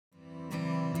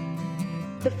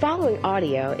The following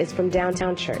audio is from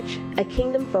Downtown Church, a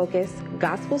kingdom-focused,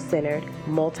 gospel-centered,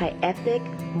 multi-ethnic,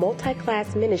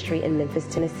 multi-class ministry in Memphis,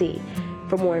 Tennessee.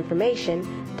 For more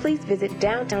information, please visit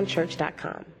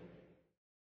downtownchurch.com.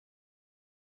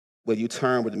 Will you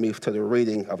turn with me to the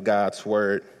reading of God's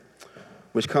Word,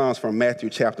 which comes from Matthew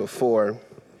chapter 4.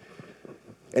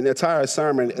 And the entire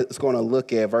sermon is going to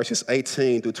look at verses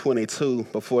 18 through 22.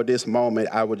 But for this moment,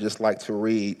 I would just like to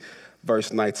read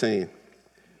verse 19.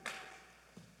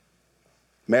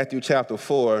 Matthew chapter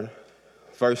 4,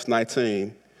 verse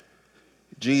 19,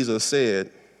 Jesus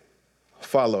said,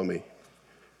 "Follow me."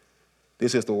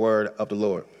 This is the word of the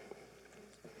Lord.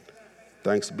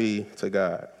 Thanks be to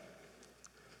God.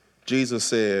 Jesus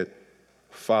said,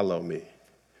 "Follow me.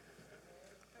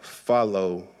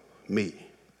 Follow me.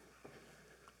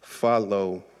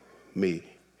 Follow me."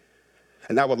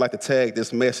 And I would like to tag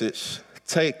this message,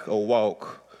 "Take a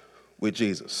walk with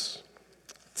Jesus."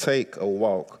 Take a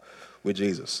walk with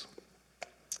Jesus.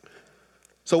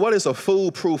 So what is a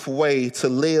foolproof way to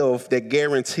live that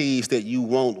guarantees that you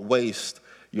won't waste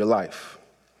your life?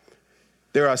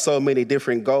 There are so many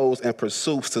different goals and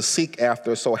pursuits to seek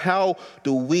after. So how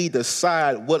do we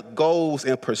decide what goals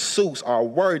and pursuits are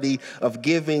worthy of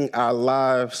giving our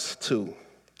lives to?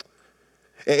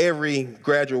 At every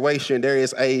graduation, there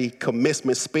is a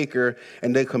commencement speaker,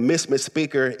 and the commencement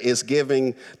speaker is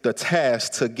giving the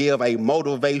task to give a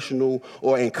motivational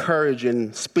or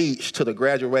encouraging speech to the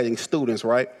graduating students,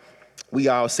 right? We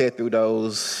all sat through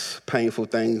those painful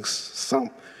things.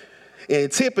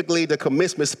 And typically, the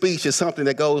commencement speech is something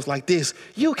that goes like this: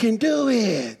 "You can do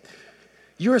it.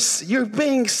 You're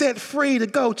being set free to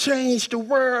go change the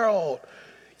world.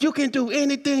 You can do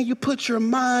anything you put your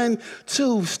mind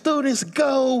to. Students,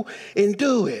 go and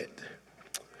do it."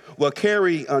 Well,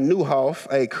 Carrie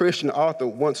Newhoff, a Christian author,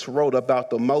 once wrote about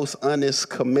the most honest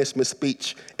commencement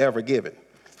speech ever given.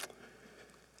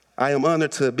 "I am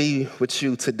honored to be with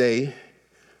you today.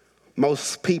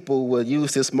 Most people will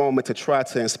use this moment to try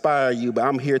to inspire you, but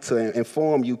I'm here to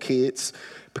inform you kids,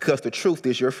 because the truth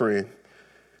is your friend.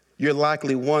 You're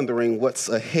likely wondering what's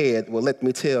ahead. Well, let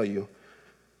me tell you.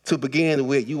 To begin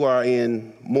with, you are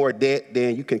in more debt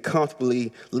than you can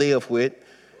comfortably live with,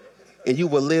 and you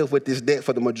will live with this debt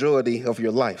for the majority of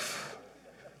your life.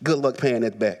 Good luck paying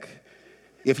it back.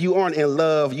 If you aren't in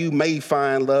love, you may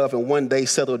find love and one day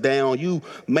settle down. You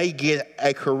may get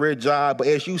a career job, but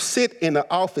as you sit in the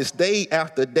office day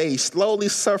after day, slowly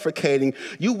suffocating,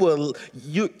 you'll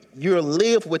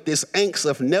live with this angst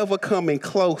of never coming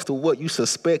close to what you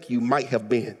suspect you might have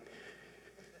been.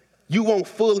 You won't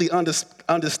fully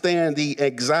understand the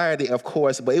anxiety, of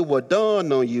course, but it will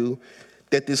dawn on you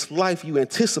that this life you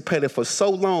anticipated for so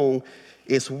long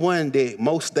is one that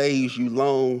most days you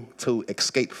long to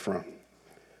escape from.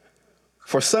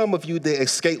 For some of you, the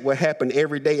escape will happen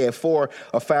every day at 4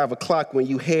 or 5 o'clock when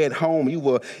you head home. You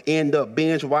will end up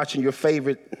binge watching your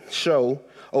favorite show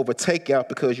over takeout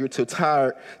because you're too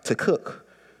tired to cook.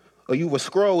 Or you will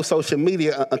scroll social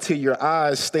media until your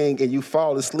eyes sting and you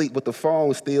fall asleep with the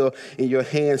phone still in your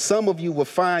hand. Some of you will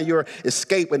find your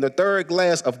escape in the third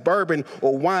glass of bourbon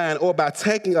or wine, or by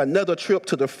taking another trip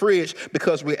to the fridge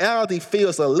because reality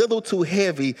feels a little too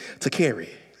heavy to carry.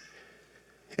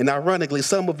 And ironically,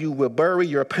 some of you will bury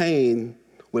your pain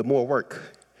with more work.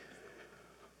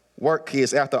 Work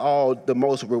is, after all, the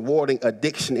most rewarding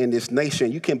addiction in this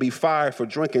nation. You can be fired for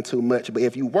drinking too much, but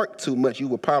if you work too much, you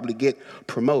will probably get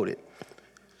promoted.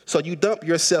 So you dump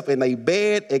yourself in a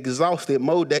bed, exhausted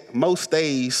most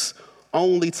days,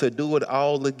 only to do it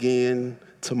all again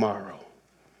tomorrow.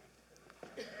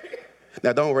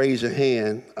 Now, don't raise your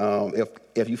hand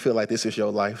if you feel like this is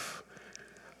your life.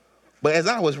 But as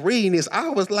I was reading this, I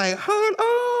was like,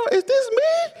 is this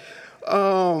me?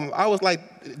 I was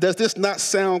like, does this not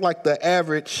sound like the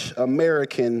average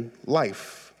American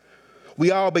life? We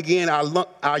all begin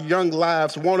our young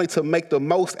lives wanting to make the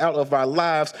most out of our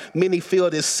lives. Many feel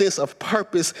this sense of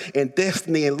purpose and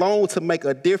destiny and long to make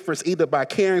a difference, either by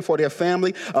caring for their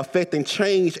family, affecting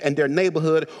change in their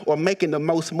neighborhood, or making the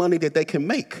most money that they can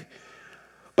make.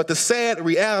 But the sad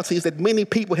reality is that many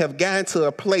people have gotten to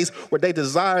a place where they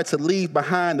desire to leave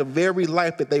behind the very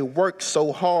life that they worked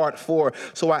so hard for.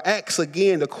 So I ask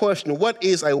again the question, what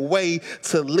is a way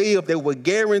to live that will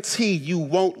guarantee you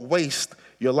won't waste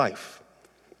your life?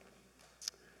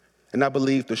 And I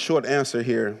believe the short answer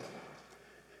here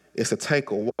is to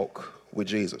take a walk with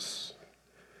Jesus.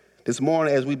 This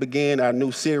morning, as we begin our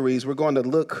new series, we're going to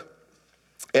look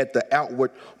at the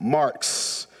outward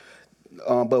marks.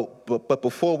 But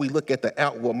before we look at the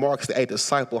outward marks that a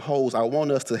disciple holds, I want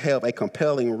us to have a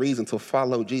compelling reason to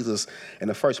follow Jesus in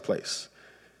the first place.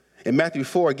 And Matthew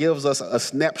 4 gives us a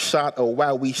snapshot of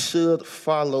why we should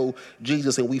follow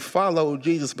Jesus. And we follow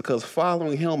Jesus because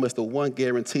following him is the one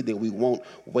guarantee that we won't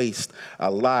waste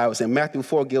our lives. And Matthew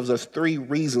 4 gives us 3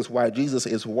 reasons why Jesus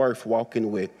is worth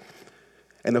walking with.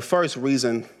 And the first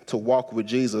reason to walk with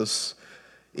Jesus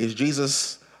is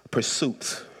Jesus'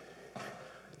 pursuit,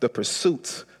 the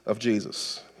pursuit of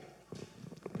Jesus.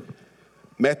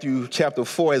 Matthew chapter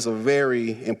 4 is a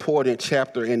very important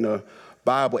chapter in the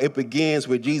Bible. It begins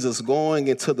with Jesus going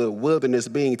into the wilderness,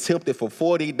 being tempted for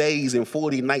 40 days and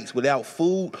 40 nights without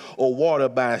food or water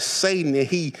by Satan. And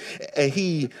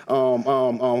he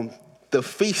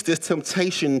defeats this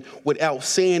temptation without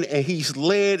sin, and he's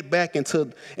led back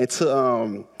into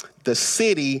the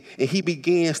city, and he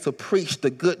begins to preach the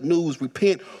good news.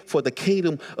 Repent, for the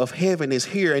kingdom of heaven is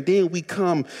here. And then we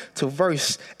come to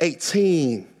verse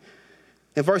 18.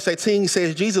 And verse 18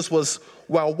 says,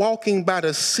 while walking by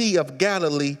the Sea of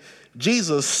Galilee,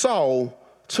 Jesus saw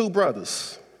 2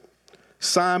 brothers,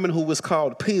 Simon, who was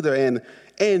called Peter, and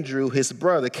Andrew, his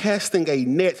brother, casting a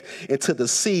net into the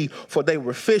sea, for they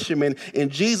were fishermen. And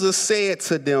Jesus said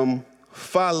to them,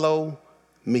 "Follow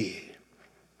me."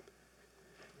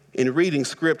 In reading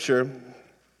scripture,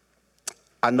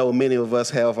 I know many of us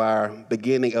have our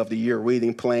beginning of the year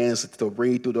reading plans to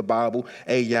read through the Bible.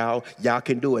 Hey, y'all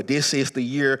can do it. This is the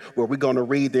year where we're going to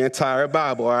read the entire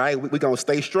Bible, all right? We're going to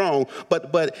stay strong.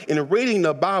 But in reading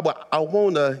the Bible, I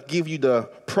want to give you the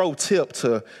pro tip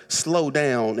to slow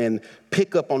down and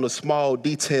pick up on the small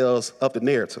details of the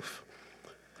narrative.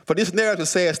 For this narrative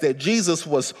says that Jesus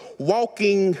was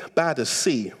walking by the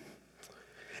sea.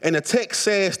 And the text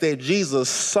says that Jesus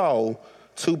saw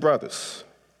 2 brothers.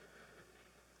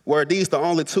 Were these the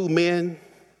only 2 men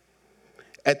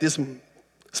at this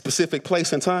specific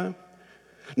place and time?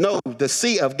 No, the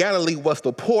Sea of Galilee was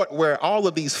the port where all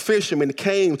of these fishermen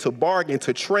came to bargain,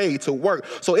 to trade, to work.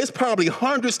 So it's probably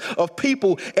hundreds of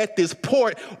people at this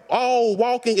port, all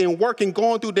walking and working,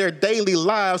 going through their daily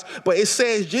lives. But it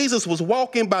says Jesus was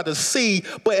walking by the sea,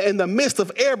 but in the midst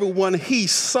of everyone, he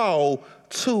saw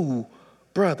 2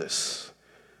 brothers.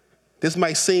 This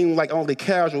might seem like only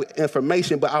casual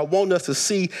information, but I want us to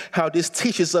see how this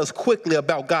teaches us quickly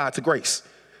about God's grace.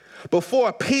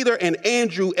 Before Peter and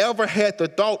Andrew ever had the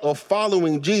thought of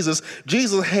following Jesus,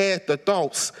 Jesus had the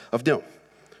thoughts of them.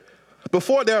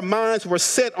 Before their minds were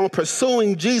set on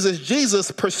pursuing Jesus, Jesus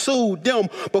pursued them.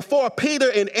 Before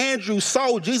Peter and Andrew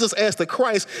saw Jesus as the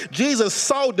Christ, Jesus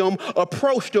saw them,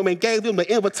 approached them, and gave them the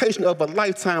invitation of a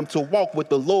lifetime to walk with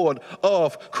the Lord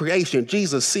of creation.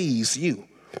 Jesus sees you.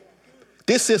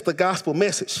 This is the gospel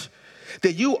message,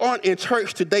 that you aren't in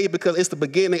church today because it's the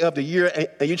beginning of the year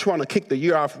and you're trying to kick the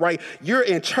year off right. You're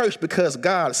in church because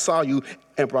God saw you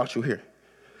and brought you here.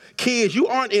 Kids, you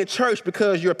aren't in church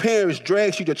because your parents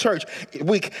dragged you to church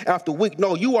week after week.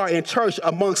 No, you are in church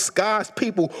amongst God's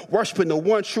people, worshiping the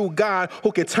one true God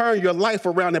who can turn your life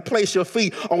around and place your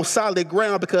feet on solid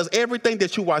ground, because everything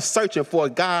that you are searching for,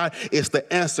 God is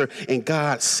the answer, and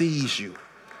God sees you.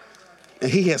 And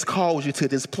he has called you to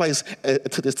this place,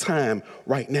 to this time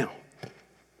right now.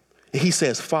 And he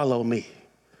says, "Follow me."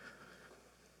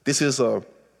 This is a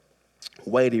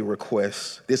weighty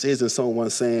request. This isn't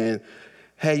someone saying,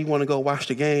 "Hey, you want to go watch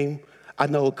the game? I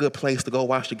know a good place to go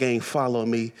watch the game. Follow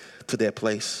me to that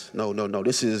place." No.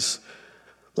 This is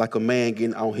like a man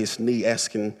getting on his knee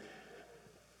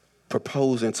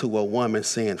proposing to a woman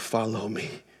saying, "Follow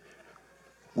me.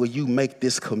 Will you make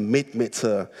this commitment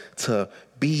to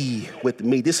be with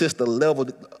me?" This is the level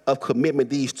of commitment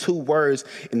these 2 words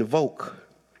invoke.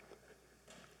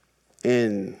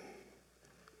 And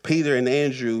Peter and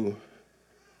Andrew,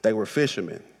 they were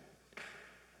fishermen.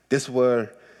 This were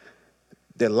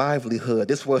their livelihood.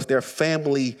 This was their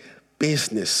family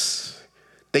business.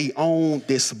 They owned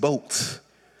this boat.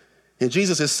 And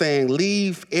Jesus is saying,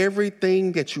 leave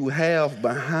everything that you have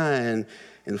behind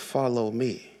and follow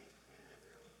me.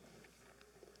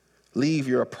 Leave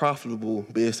your profitable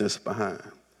business behind.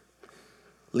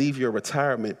 Leave your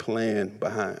retirement plan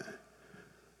behind.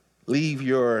 Leave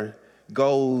your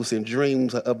goals and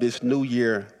dreams of this new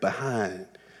year behind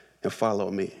and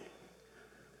follow me.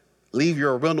 Leave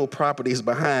your rental properties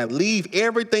behind. Leave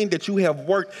everything that you have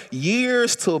worked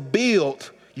years to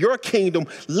build, your kingdom.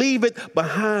 Leave it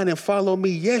behind and follow me.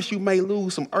 Yes, you may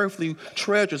lose some earthly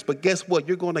treasures, but guess what?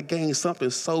 You're going to gain something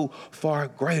so far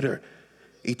greater.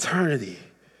 Eternity.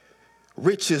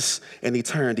 Riches and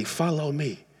eternity. Follow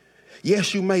me.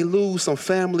 Yes, you may lose some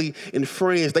family and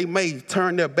friends. They may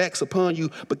turn their backs upon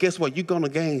you, but guess what? You're going to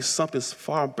gain something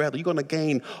far better. You're going to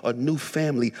gain a new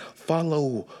family.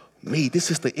 Follow me.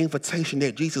 This is the invitation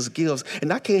that Jesus gives.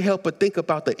 And I can't help but think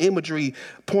about the imagery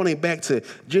pointing back to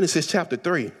Genesis chapter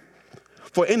 3.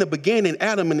 For in the beginning,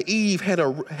 Adam and Eve had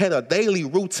a daily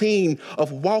routine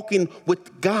of walking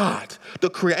with God, the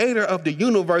creator of the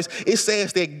universe. It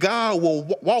says that God will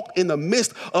walk in the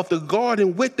midst of the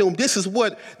garden with them. This is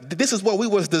what we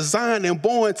was designed and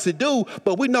born to do.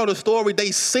 But we know the story.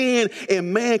 They sinned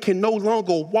and man can no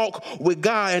longer walk with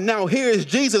God. And now here is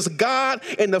Jesus, God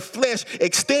in the flesh,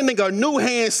 extending a new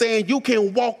hand saying you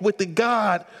can walk with the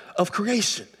God of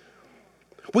creation.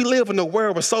 We live in a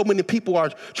world where so many people are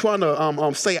trying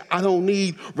to say, I don't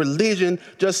need religion,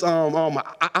 just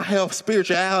I have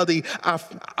spirituality,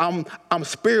 I'm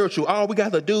spiritual. All we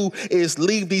got to do is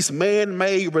leave these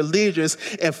man-made religions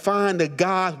and find the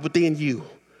God within you.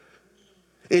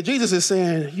 And Jesus is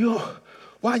saying,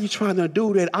 why are you trying to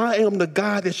do that? I am the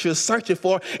God that you're searching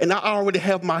for, and I already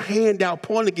have my hand out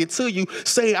pointing it to you,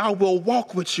 saying I will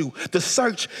walk with you. The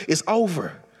search is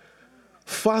over.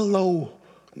 Follow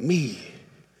me.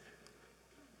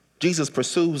 Jesus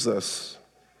pursues us.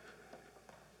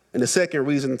 And the second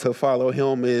reason to follow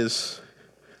him is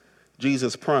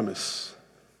Jesus' promise.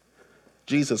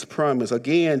 Jesus' promise.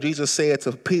 Again, Jesus said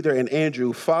to Peter and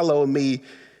Andrew, follow me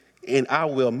and I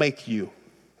will make you.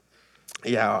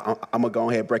 Yeah, I'm going to go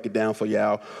ahead and break it down for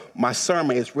y'all. My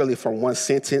sermon is really from one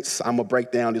sentence. I'm going to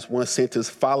break down this one sentence.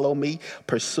 Follow me,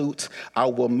 pursuit, I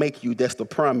will make you. That's the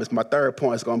promise. My third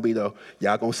point is going to be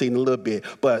y'all going to see in a little bit.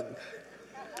 But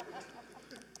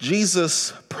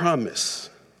Jesus' promise.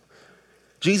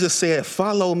 Jesus said,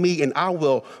 follow me and I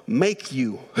will make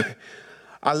you.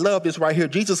 I love this right here.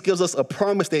 Jesus gives us a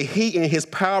promise that he and his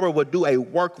power will do a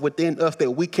work within us that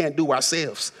we can't do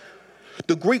ourselves.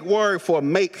 The Greek word for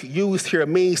make used here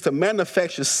means to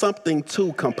manufacture something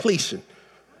to completion.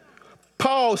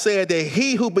 Paul said that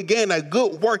he who began a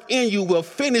good work in you will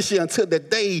finish it until the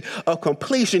day of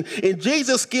completion. And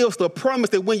Jesus gives the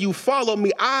promise that when you follow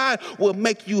me, I will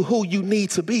make you who you need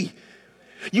to be.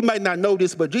 You might not know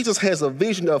this, but Jesus has a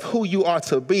vision of who you are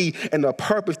to be and the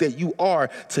purpose that you are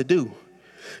to do.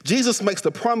 Jesus makes the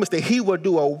promise that he will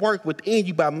do a work within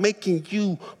you by making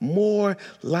you more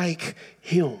like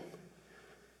him.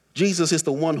 Jesus is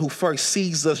the one who first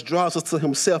sees us, draws us to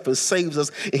himself, and saves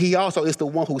us. And he also is the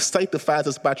one who sanctifies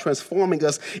us by transforming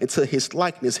us into his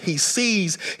likeness. He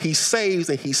sees, he saves,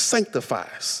 and he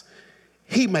sanctifies.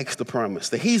 He makes the promise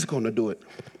that he's going to do it.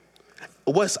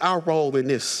 What's our role in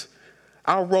this?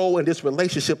 Our role in this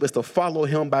relationship is to follow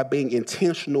him by being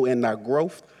intentional in our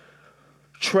growth,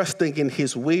 trusting in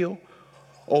his will,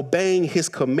 obeying his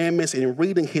commandments, and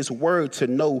reading his word to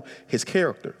know his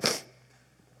character.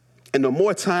 And the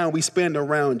more time we spend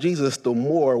around Jesus, the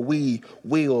more we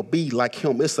will be like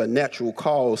him. It's a natural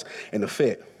cause and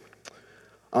effect.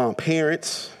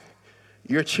 Parents,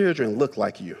 your children look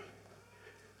like you.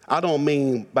 I don't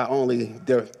mean by only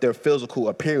their physical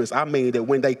appearance. I mean that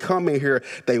when they come in here,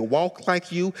 they walk like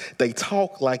you, they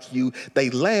talk like you, they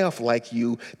laugh like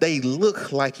you, they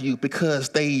look like you because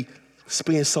they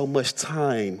spend so much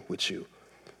time with you.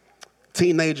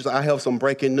 Teenagers, I have some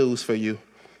breaking news for you.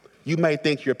 You may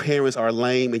think your parents are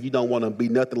lame and you don't want to be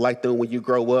nothing like them when you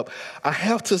grow up. I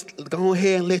have to go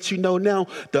ahead and let you know now,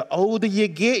 the older you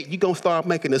get, you're going to start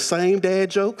making the same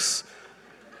dad jokes.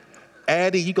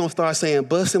 Addie, you're going to start saying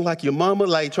busting like your mama,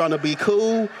 like trying to be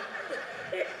cool.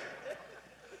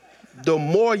 The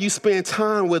more you spend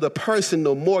time with a person,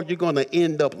 the more you're going to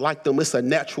end up like them. It's a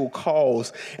natural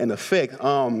cause and effect.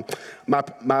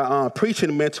 My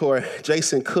preaching mentor,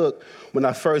 Jason Cook, when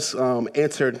I first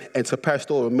entered into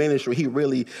pastoral ministry, he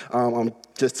really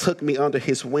just took me under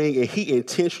his wing, and he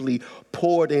intentionally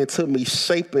poured into me,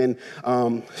 shaping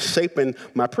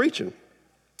my preaching.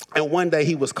 And one day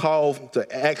he was called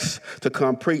to ask to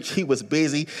come preach. He was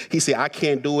busy. He said, I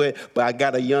can't do it, but I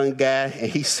got a young guy, and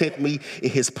he sent me in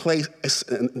his place.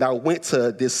 And I went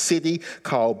to this city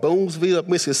called Boonesville,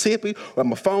 Mississippi, where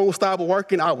my phone stopped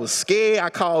working. I was scared. I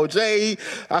called Jay.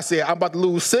 I said, I'm about to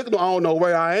lose signal. I don't know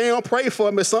where I am. Pray for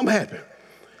me if something happened.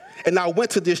 And I went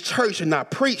to this church and I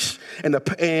preached, and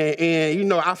you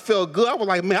know, I felt good. I was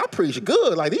like, man, I preach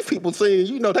good. Like these people saying,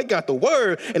 you know, they got the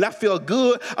word, and I felt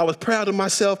good. I was proud of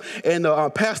myself. And the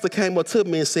pastor came up to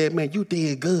me and said, man, you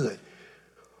did good.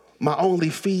 My only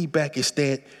feedback is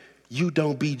that you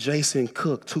don't be Jason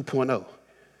Cook 2.0.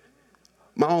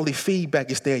 My only feedback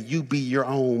is that you be your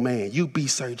own man. You be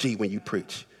Sir G when you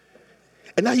preach.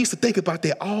 And I used to think about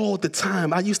that all the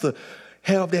time. I used to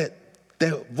have that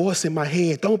voice in my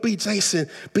head. Don't be Jason,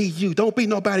 be you. Don't be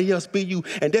nobody else, be you.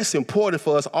 And that's important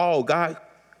for us all. God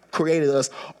created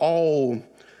us all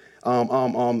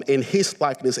in his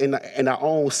likeness, in our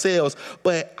own selves.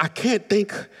 But I can't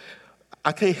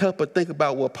help but think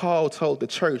about what Paul told the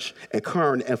church in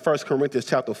 1 Corinthians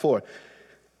chapter 4.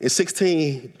 In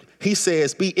 16, He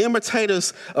says, be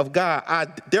imitators of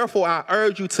God. Therefore, I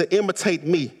urge you to imitate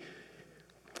me.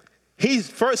 He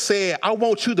first said, I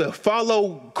want you to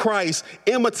follow Christ,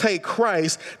 imitate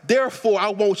Christ. Therefore, I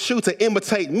want you to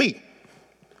imitate me.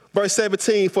 Verse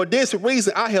 17, for this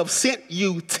reason I have sent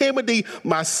you Timothy,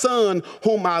 my son,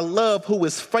 whom I love, who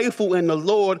is faithful in the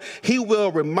Lord. He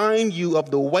will remind you of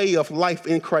the way of life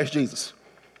in Christ Jesus.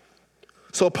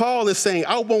 So Paul is saying,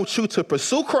 I want you to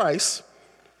pursue Christ.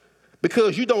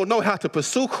 Because you don't know how to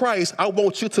pursue Christ, I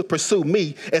want you to pursue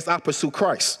me as I pursue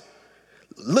Christ.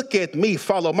 Look at me,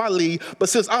 follow my lead. But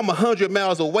since I'm 100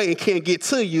 miles away and can't get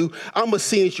to you, I'm going to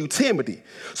send you Timothy.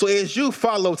 So as you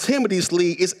follow Timothy's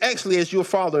lead, it's actually as you're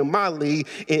following my lead.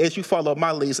 And as you follow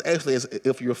my lead, it's actually as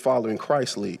if you're following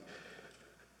Christ's lead.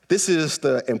 This is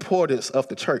the importance of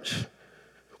the church.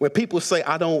 When people say,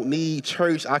 I don't need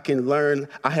church, I can learn,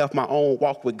 I have my own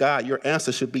walk with God, your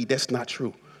answer should be, that's not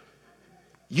true.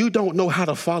 You don't know how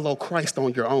to follow Christ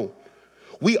on your own.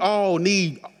 We all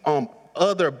need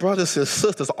other brothers and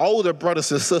sisters, older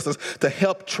brothers and sisters, to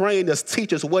help train us,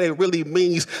 teach us what it really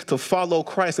means to follow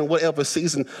Christ in whatever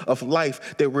season of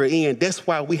life that we're in. That's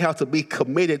why we have to be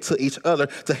committed to each other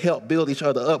to help build each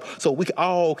other up so we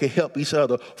all can help each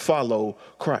other follow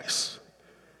Christ.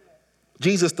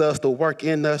 Jesus does the work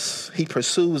in us. He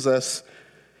pursues us.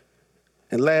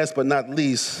 And last but not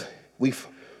least, we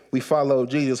follow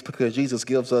Jesus because Jesus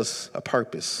gives us a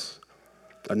purpose,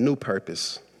 a new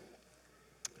purpose.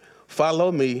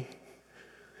 Follow me,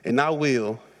 and I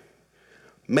will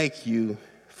make you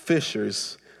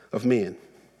fishers of men.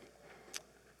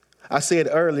 I said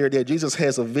earlier that Jesus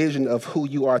has a vision of who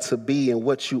you are to be and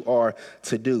what you are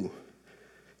to do.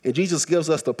 And Jesus gives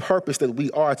us the purpose that we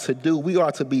are to do. We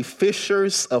are to be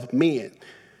fishers of men.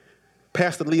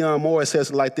 Pastor Leon Moore says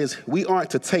it like this: we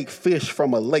aren't to take fish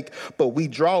from a lake, but we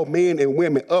draw men and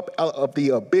women up out of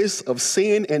the abyss of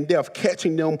sin and death,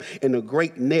 catching them in the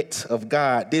great net of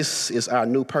God. This is our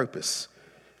new purpose.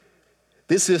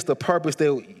 This is the purpose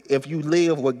that if you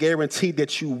live will guarantee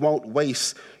that you won't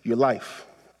waste your life.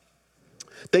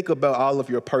 Think about all of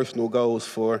your personal goals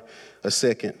for a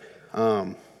second.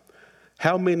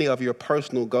 How many of your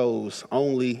personal goals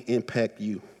only impact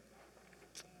you?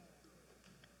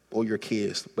 Or your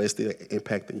kids, but it's still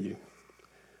impacting you.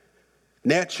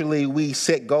 Naturally, we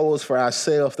set goals for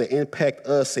ourselves that impact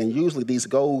us, and usually these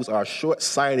goals are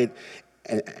short-sighted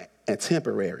and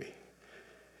temporary.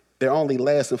 They're only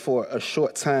lasting for a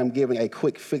short time, giving a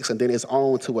quick fix, and then it's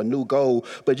on to a new goal.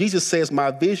 But Jesus says,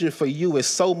 my vision for you is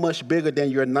so much bigger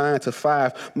than your 9 to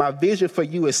 5. My vision for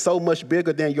you is so much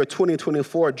bigger than your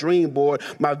 2024 dream board.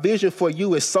 My vision for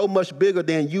you is so much bigger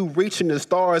than you reaching the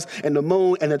stars and the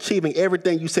moon and achieving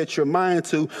everything you set your mind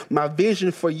to. My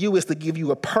vision for you is to give you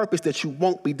a purpose that you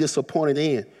won't be disappointed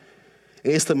in.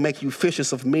 It's to make you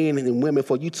fishers of men and women,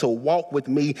 for you to walk with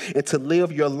me and to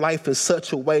live your life in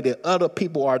such a way that other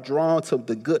people are drawn to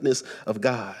the goodness of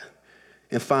God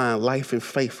and find life and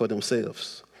faith for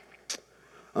themselves.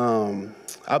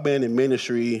 I've been in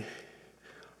ministry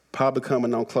probably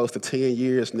coming on close to 10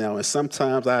 years now, and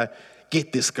sometimes I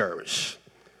get discouraged.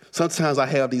 Sometimes I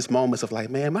have these moments of like,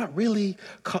 man, am I really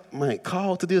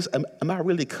called to this? Am I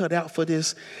really cut out for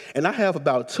this? And I have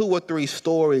about 2 or 3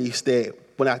 stories that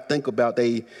when I think about,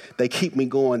 they keep me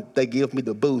going, they give me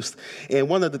the boost. And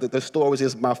one of the stories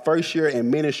is my first year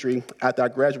in ministry. After I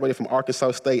graduated from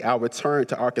Arkansas State, I returned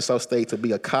to Arkansas State to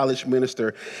be a college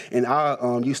minister. And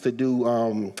I used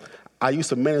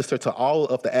to minister to all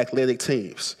of the athletic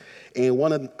teams. And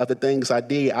one of the things I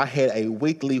did, I had a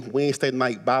weekly Wednesday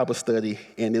night Bible study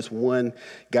in this one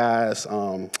guy's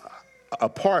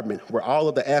apartment where all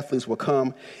of the athletes would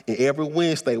come. And every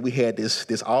Wednesday we had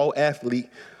this all-athlete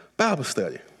Bible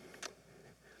study.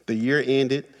 The year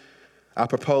ended. I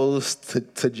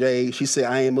proposed to Jay. She said,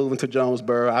 I ain't moving to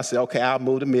Jonesboro. I said, okay, I'll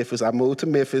move to Memphis. I moved to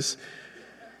Memphis.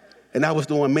 And I was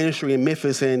doing ministry in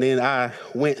Memphis, and then I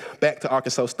went back to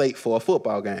Arkansas State for a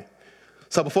football game.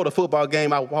 So before the football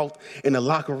game, I walked in the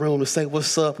locker room to say,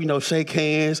 what's up, shake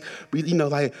hands,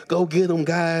 like, go get them,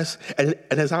 guys. And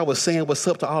as I was saying what's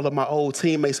up to all of my old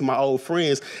teammates and my old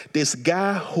friends, this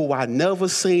guy who I never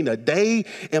seen a day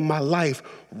in my life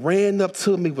ran up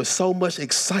to me with so much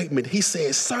excitement. He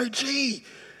said, Sir G,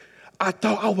 I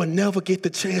thought I would never get the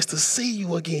chance to see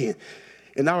you again.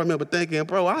 And I remember thinking,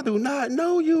 bro, I do not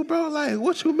know you, bro. Like,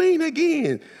 what you mean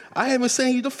again? I haven't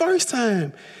seen you the first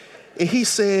time. And he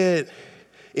said,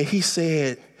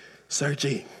 Sir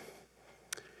G,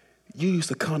 you used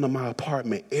to come to my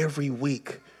apartment every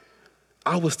week.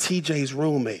 I was TJ's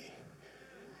roommate.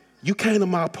 You came to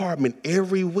my apartment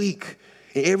every week.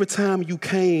 And every time you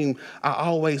came, I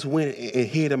always went and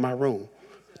hid in my room.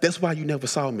 That's why you never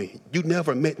saw me. You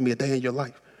never met me a day in your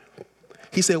life.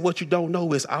 He said, what you don't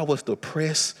know is I was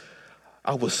depressed.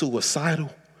 I was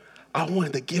suicidal. I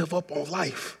wanted to give up on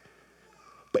life.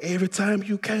 But every time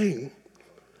you came,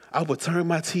 I would turn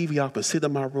my TV off and sit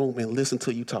in my room and listen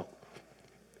to you talk.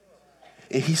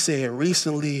 And he said,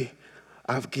 recently,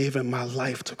 I've given my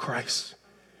life to Christ.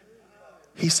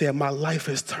 He said, my life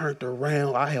has turned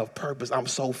around. I have purpose. I'm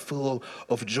so full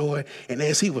of joy. And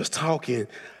as he was talking,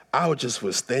 I just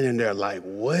was standing there like,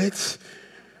 what?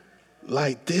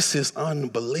 Like, this is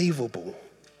unbelievable.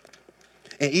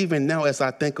 And even now, as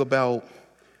I think about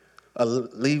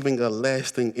leaving a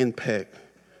lasting impact,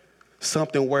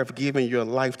 something worth giving your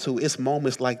life to, it's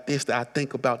moments like this that I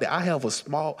think about that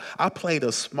I played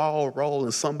a small role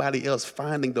in somebody else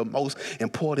finding the most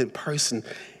important person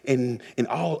in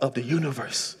all of the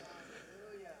universe.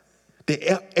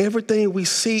 That everything we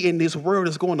see in this world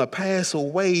is going to pass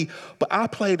away, but I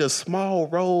played a small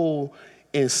role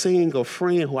in seeing a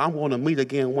friend who I'm going to meet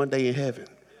again one day in heaven.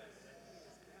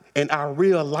 And our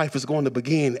real life is going to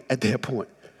begin at that point.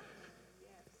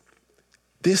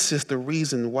 This is the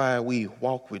reason why we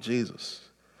walk with Jesus.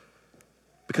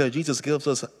 Because Jesus gives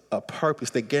us a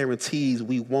purpose that guarantees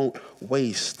we won't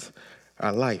waste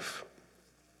our life.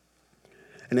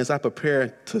 And as I prepare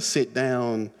to sit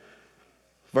down,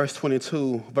 verse 20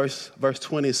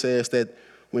 says that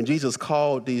when Jesus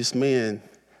called these men,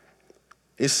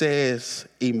 it says,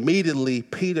 immediately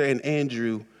Peter and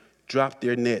Andrew dropped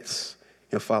their nets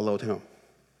and followed him.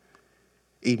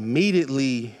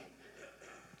 Immediately,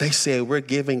 they said, we're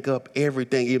giving up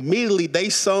everything. Immediately, they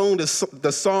sung the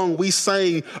song we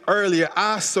sang earlier,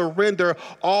 I surrender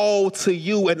all to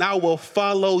you and I will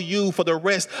follow you for the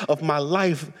rest of my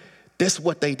life. That's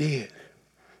what they did.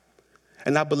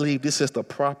 And I believe this is the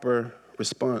proper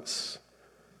response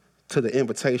to the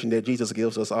invitation that Jesus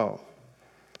gives us all.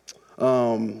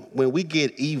 When we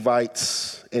get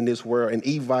evites in this world, an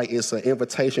evite is an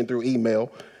invitation through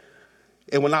email.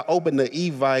 And when I open the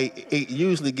evite, it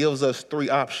usually gives us three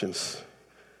options.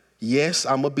 Yes,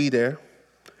 I'm going to be there.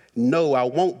 No, I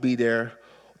won't be there.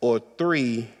 Or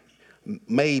three,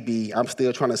 maybe I'm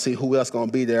still trying to see who else going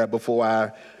to be there before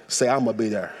I say I'm going to be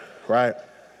there, right?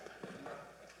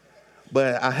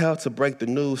 But I have to break the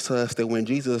news to us that when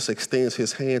Jesus extends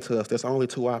his hand to us, there's only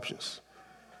two options.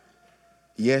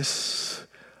 Yes,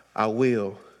 I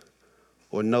will,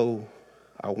 or no,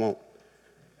 I won't.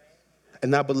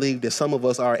 And I believe that some of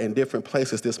us are in different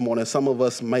places this morning. Some of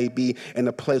us may be in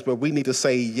a place where we need to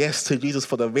say yes to Jesus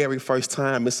for the very first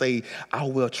time and say, I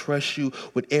will trust you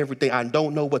with everything. I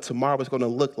don't know what tomorrow is going to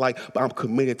look like, but I'm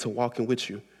committed to walking with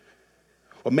you.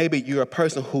 Or maybe you're a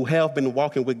person who have been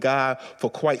walking with God for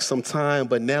quite some time,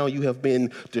 but now you have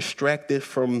been distracted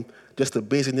from just the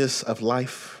busyness of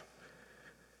life.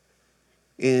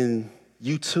 And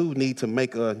you too need to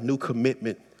make a new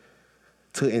commitment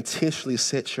to intentionally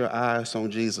set your eyes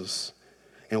on Jesus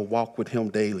and walk with him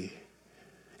daily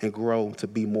and grow to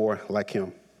be more like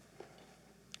him.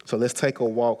 So let's take a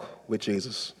walk with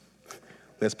Jesus.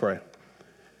 Let's pray.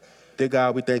 Dear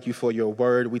God, we thank you for your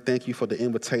word. We thank you for the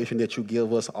invitation that you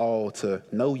give us all to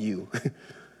know you,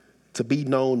 to be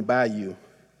known by you,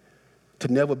 to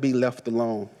never be left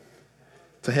alone,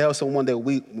 to have someone that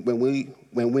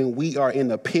when we are in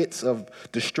the pits of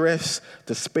distress,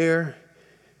 despair,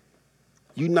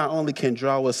 you not only can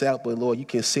draw us out, but Lord, you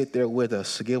can sit there with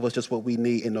us to give us just what we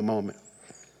need in the moment.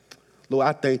 Lord,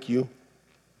 I thank you.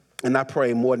 And I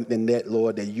pray more than that,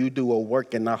 Lord, that you do a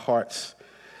work in our hearts,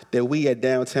 that we at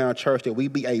Downtown Church, that we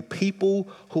be a people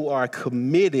who are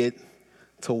committed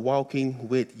to walking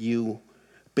with you,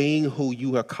 being who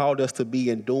you have called us to be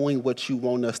and doing what you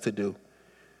want us to do.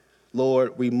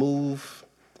 Lord, remove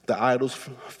the idols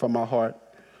from our heart.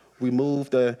 Remove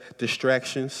the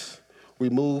distractions.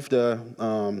 Remove the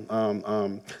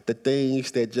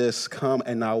things that just come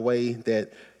in our way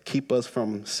that keep us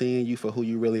from seeing you for who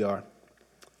you really are.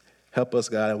 Help us,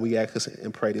 God, and we ask this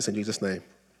and pray this in Jesus' name.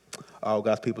 All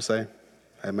God's people say,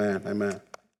 amen, amen.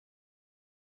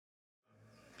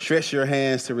 Stretch your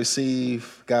hands to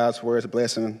receive God's words of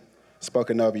blessing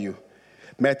spoken over you.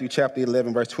 Matthew chapter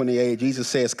 11, verse 28, Jesus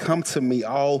says, come to me,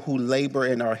 all who labor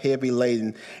and are heavy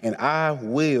laden, and I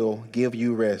will give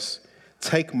you rest.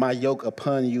 Take my yoke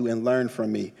upon you and learn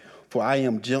from me, for I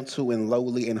am gentle and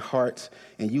lowly in heart,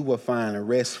 and you will find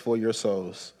rest for your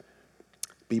souls.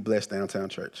 Be blessed, Downtown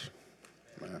Church.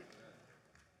 Amen.